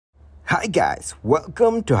Hi guys,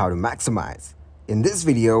 welcome to How to Maximize. In this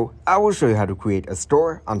video, I will show you how to create a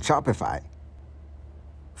store on Shopify.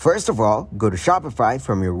 First of all, go to Shopify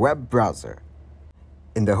from your web browser.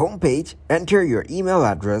 In the home page, enter your email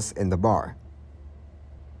address in the bar.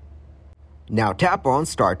 Now tap on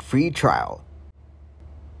Start Free Trial.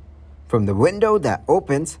 From the window that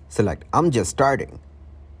opens, select I'm just starting.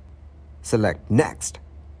 Select Next.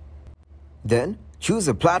 Then, choose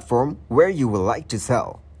a platform where you would like to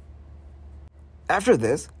sell. After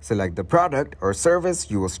this, select the product or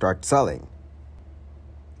service you will start selling.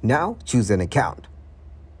 Now, choose an account.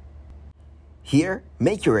 Here,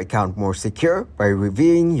 make your account more secure by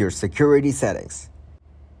reviewing your security settings.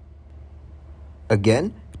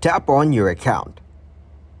 Again, tap on your account.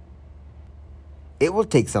 It will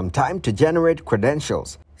take some time to generate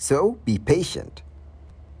credentials, so be patient.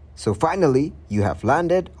 So finally, you have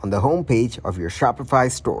landed on the home page of your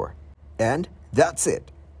Shopify store. And that's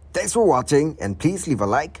it. Thanks for watching, and please leave a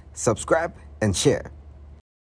like, subscribe, and share.